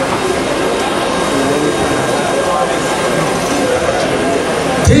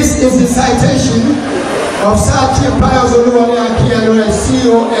 this is the citation of Sir Chief Pius Akinyelure,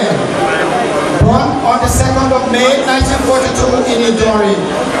 CON. Born on the 2nd of May 1942 in Idanre,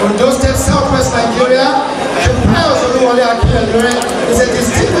 Ondo State, Southwest Nigeria, Chief Pius Akinyelure is a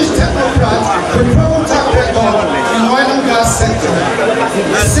distinguished technocrat with proven track record in oil and gas sector.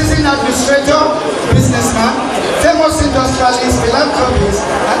 A seasoned administrator, businessman, famous industrialist, philanthropist,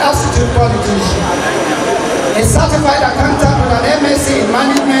 and astute politician. A certified accountant with an MSc in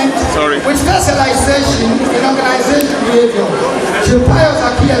management with specialization in organization behavior. Chief Pius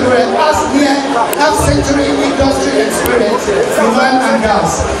Akinyelure has near half-century industry experience in oil and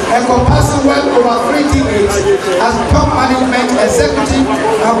gas, encompassing well over 3 decades as top management executive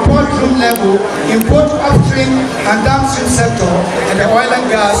and boardroom level in both upstream and downstream sector in the oil and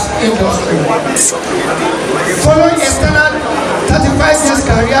gas industry. Following a standard 35 years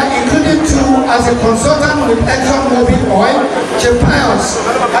career, including 2 as a consultant with ExxonMobil Oil, Chief Pius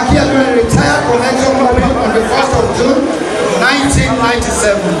Akinyelure retired from ExxonMobil on the 1st of June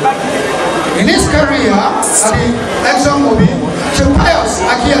 1997. In his career at the ExxonMobil, Chief Pius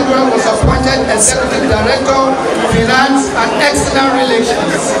Akinyelure was appointed Executive Director, Finance and External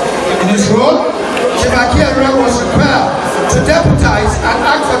Relations. In his role, Chief Akinyelure was required to deputize and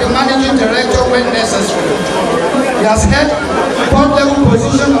act for the Managing Director when necessary. He has held board-level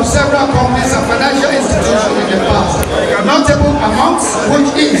position of several companies and financial institutions in the past, notable amongst which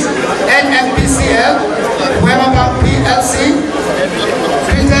is NMPCL, Wemabank PLC,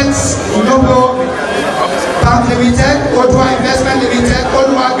 Princess Omolara Bank Limited, Odua Investment Limited,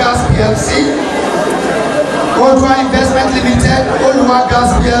 Odua Gas PLC, Odua Investment Limited, Odua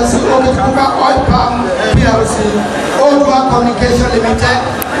Gas PLC, Ogunlowo Oil Palm PLC, Odua Communication Limited,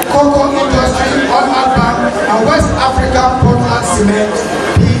 Cocoa Industry, Oil Bank, and West African Portland Cement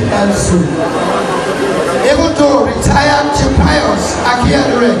PLC. Able to retire, Chief Pius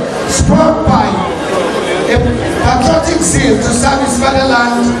Akinyelure, spurred by a patriotic zeal to serve his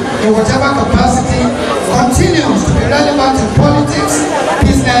fatherland in whatever capacity, continues to be relevant in politics,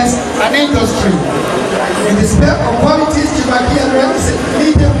 business, and industry. In the sphere of politics, Chief Akinyelure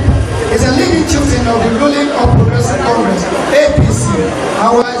is a leading chieftain of the ruling All Progressive Congress, APC,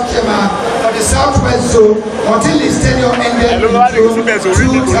 and was chairman of the Southwest Zone until his tenure ended in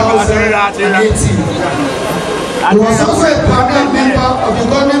June 2018. He was also a permanent member of the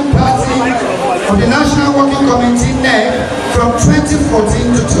governing party of the National Working Committee NEC from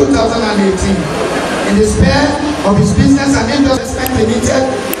 2014 to 2018. In the sphere of his business and investment limited,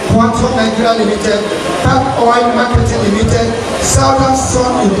 Quantum Nigeria Limited, Park Oil Marketing Limited, Southern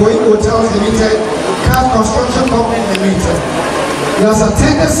Sun Igoyi Hotels Limited, Car Construction Company Limited. He has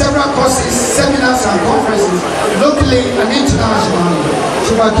attended several courses, seminars and conferences, locally and internationally.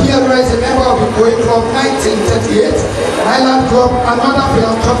 Chief Akinyelure is a member of the Igoyi Club 1938, Island Club, and other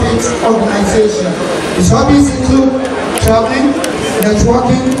philanthropic organizations. His hobbies include traveling,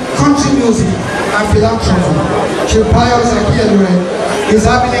 networking, country music, and philanthropy. Chief Pius Akinyelure is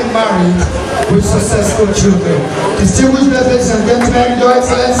happily married with successful children. Distinguished ladies and gentlemen, Your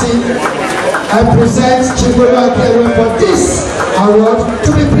Excellency, I present Chief Gabriel for this award to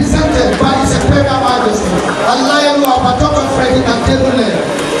be presented by His Imperial Majesty Alayeru Abatoko Frederick Akindeko,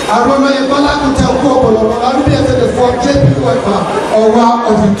 Arolo Ebola Kuteku Omolola, Arubiete the 4th JP Owa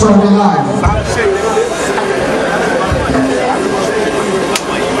of Victoria Line.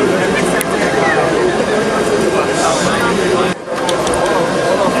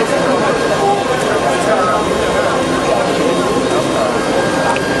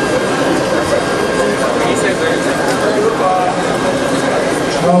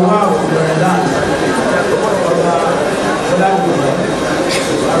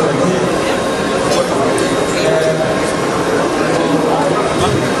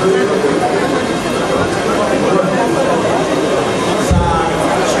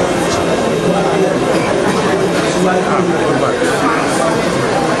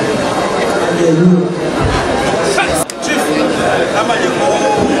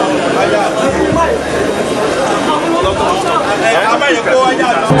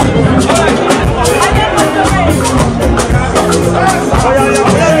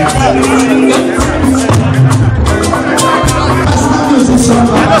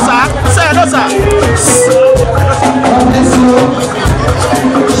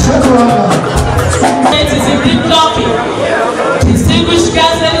 Distinguished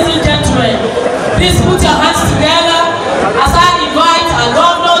guests, ladies and gentlemen, please put your hands together as I invite and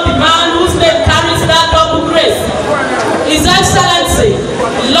honor the man whose name carries that double grace. His Excellency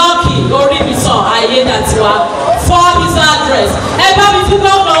Lucky Orimisan Ayedatiwa for his address. Ẹ bá mi fún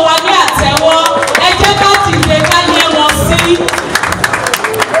gómìnà wa ní àtẹ́wọ́, ẹ jẹ́ ká ti lè ká yẹ wọn sí.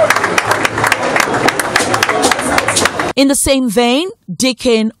 In the same vein,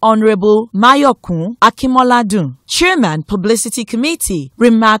 Deacon Honorable Mayokun Akimoladun, Chairman Publicity Committee,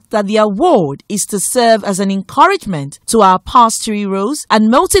 remarked that the award is to serve as an encouragement to our pastoral roles and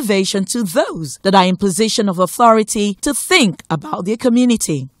motivation to those that are in position of authority to think about their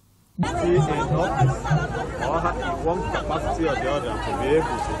community. In one capacity or the other to be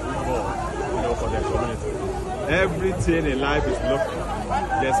able to do more, for their community. Everything in life is local.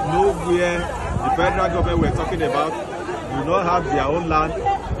 There's nowhere the federal government we're talking about do not have their own land.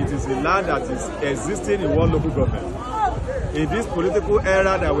 It is a land that is existing in one local government. In this political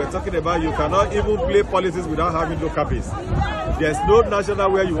era that we're talking about, you cannot even play politics without having local base. There's no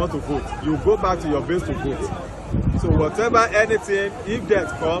national where you want to vote. You go back to your base to vote. So whatever, anything, if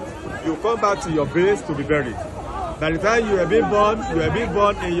death comes, you come back to your base to be buried. By the time you are being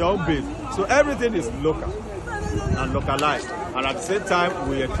born in your own base. So everything is local and localized. And at the same time,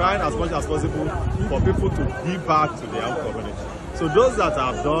 we are trying as much as possible for people to give back to their own community. So those that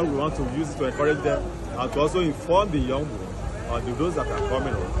have done, we want to use it to encourage them and to also inform the young ones and those that are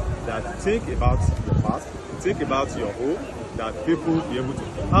coming on that think about your past, think about your home, that people will be able to.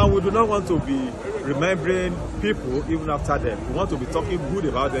 And we do not want to be remembering people even after them. We want to be talking good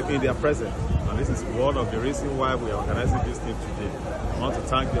about them in their present. And this is one of the reasons why we are organizing this thing today. I want to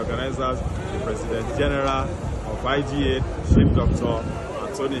thank the organizers, the President General of IGA, Chief Dr.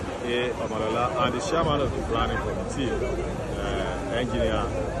 Anthony A. Omolola, and the Chairman of the Planning Committee, Engineer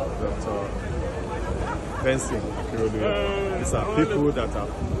Dr. Princess Akinyelure. These are people that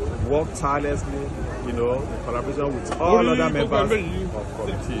have worked tirelessly, in collaboration with all other members of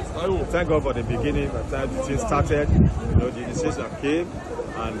committees. Thank God for the beginning. By the time the thing started, the initiation came,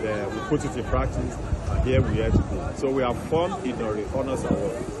 and we put it in practice, and here we are today. So we have formed Idanre Honors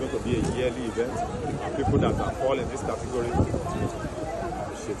Award. It's going to be a yearly event, and people that are fall in this category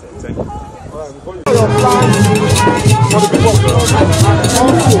appreciate it. Thank you.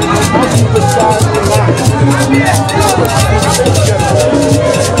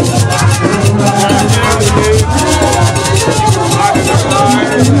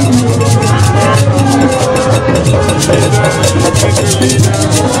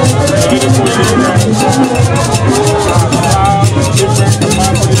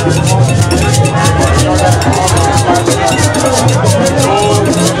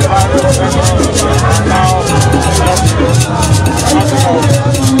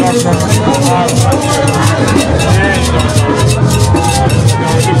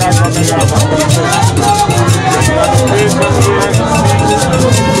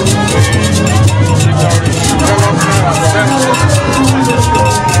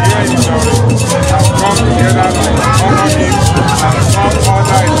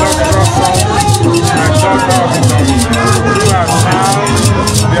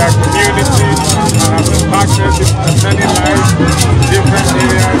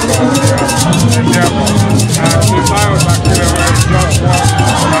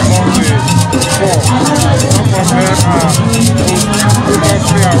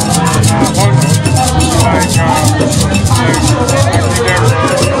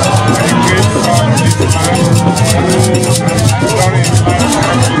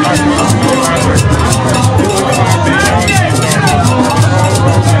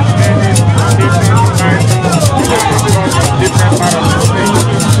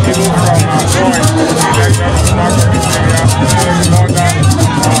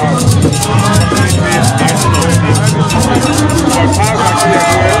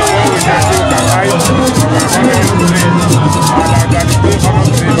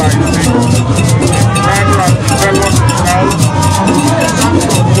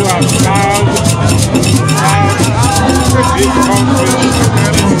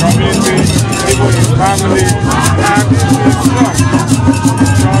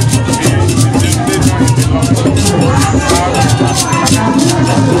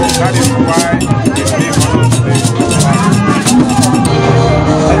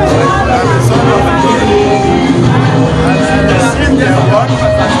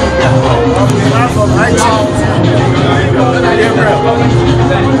 High Chief Gabriel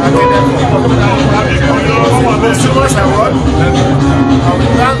Akindeko Posthumously Award. I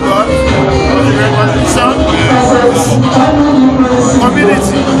will thank God for the recognition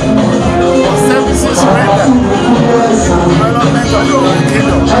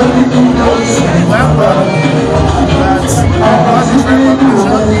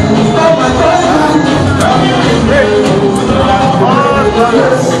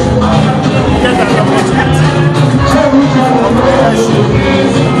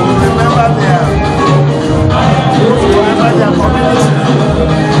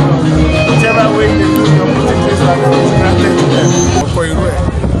granted to them. Ọkọ̀ irú ẹ̀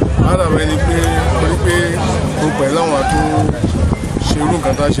látàbẹ̀ ni pé orí pé mo pẹ̀lú àwọn tó ṣe irú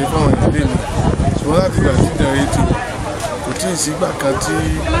nǹkan tá a ṣe fáwọn ìdílé mi ṣùgbọ́n láti ìgbà tí Ìdànrè ti kò tí ì sígbà kan tí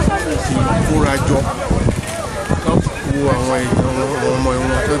ìkórajọ ká wo àwọn èèyàn àwọn ọmọ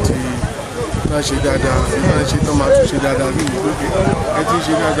ìwọ̀n tó ti náà ṣe dáadáa náà ṣe tó máa tún ṣe dáadáa ní ìlú pé ẹ ti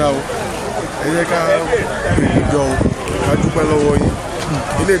ṣe dáadáa o ẹ jẹ́ ká ìjọ o ká dúpẹ́ lọ́wọ́ yín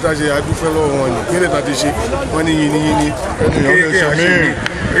ilé ìta ṣe àdúpẹ́ lọ́wọ́ wọn ni ilé ìta ti ṣe wọ́n ní yìnyín kéèké àmì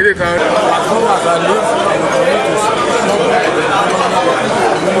ilé ìta.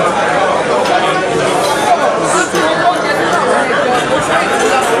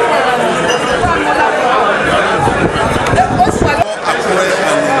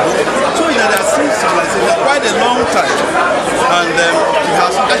 Quite a long time, and it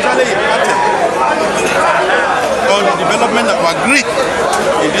has actually impacted on the development of our Greek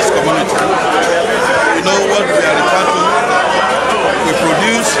in this community. You know what we are referring to? We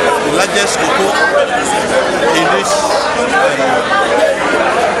produce the largest cocoa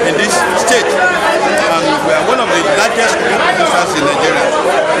in this state, and we are one of the largest cocoa producers in Nigeria,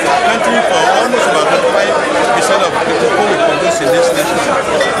 accounting for almost about 25% of the cocoa we produce in this nation.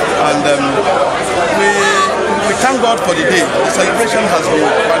 And we thank God for the day. The celebration has been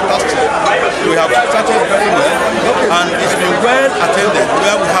fantastic. We have started very well, and it's been well attended,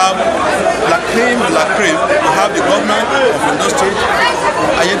 where we have black cream. We have the governor of Ondo State,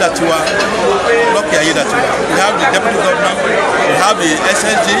 Ayedatiwa, Lucky Ayedatiwa. We have the deputy governor, we have the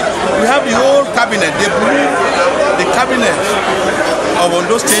SSG, we have the whole cabinet. They bring the cabinet of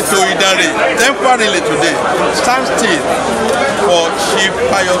Ondo State to Idanre temporarily today, stand still for Chief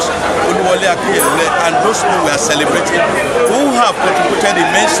Pius Akinyelure and those who we are celebrating, who have contributed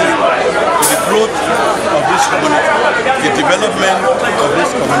immensely to the growth of this community, the development of this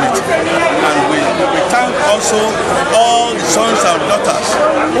community. And we thank also all the sons and daughters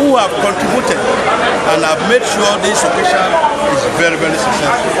who have contributed and have made sure this occasion is very, very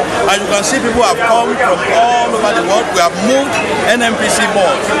successful. And you can see people have come from all over the world. We have moved NMPC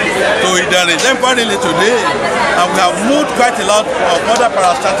board to Idanre temporarily today, and we have moved quite a lot of other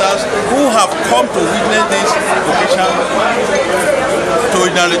parastatals who have come to witness this occasion to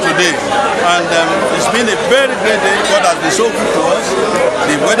Idanre today. And it's been a very great day. God has been so good to us.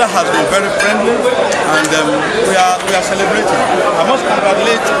 The weather has been very friendly, and we are celebrating. I must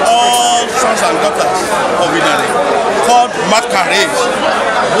congratulate all sons and daughters of Idanre, called Makares,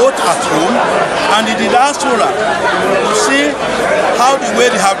 both at home and in the diaspora, to see how the way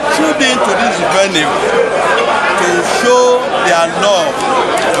they have tuned into this venue to show their love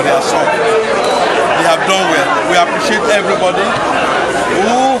for their son. They have done well. We appreciate everybody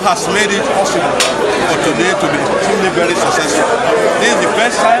who has made it possible for today to be extremely very successful. This is the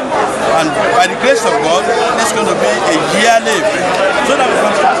first time, and by the grace of God, it's going to be a yearly event, so that we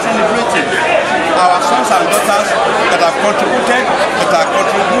can start celebrating our sons and daughters that have contributed, that are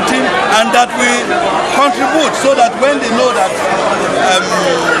contributing, and that we contribute, so that when they know that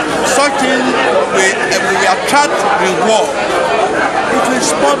such thing we attract reward, it will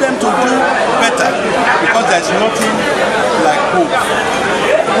spur them to do better, because there is nothing like hope.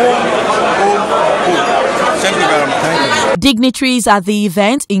 Hope. Thank you very much. Dignitaries at the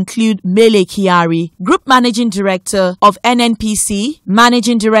event include Mele Kiari, Group Managing Director of NNPC,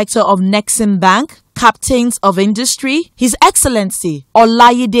 Managing Director of Nexim Bank, Captains of Industry, His Excellency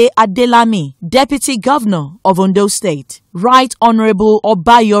Olayide Adelami, Deputy Governor of Ondo State, Right Honorable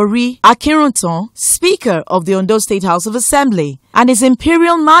Obayori Akintan, Speaker of the Ondo State House of Assembly, and His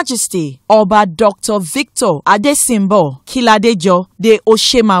Imperial Majesty Oba Dr. Victor Adesimbo Kiladejo de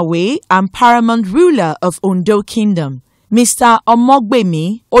Oshemawe and Paramount Ruler of Ondo Kingdom, Mr.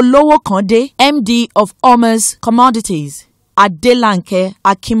 Omogbemi Olowokande, MD of Omers Commodities, Adelanke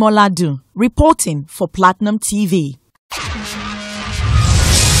Akimoladu, reporting for Platinum TV.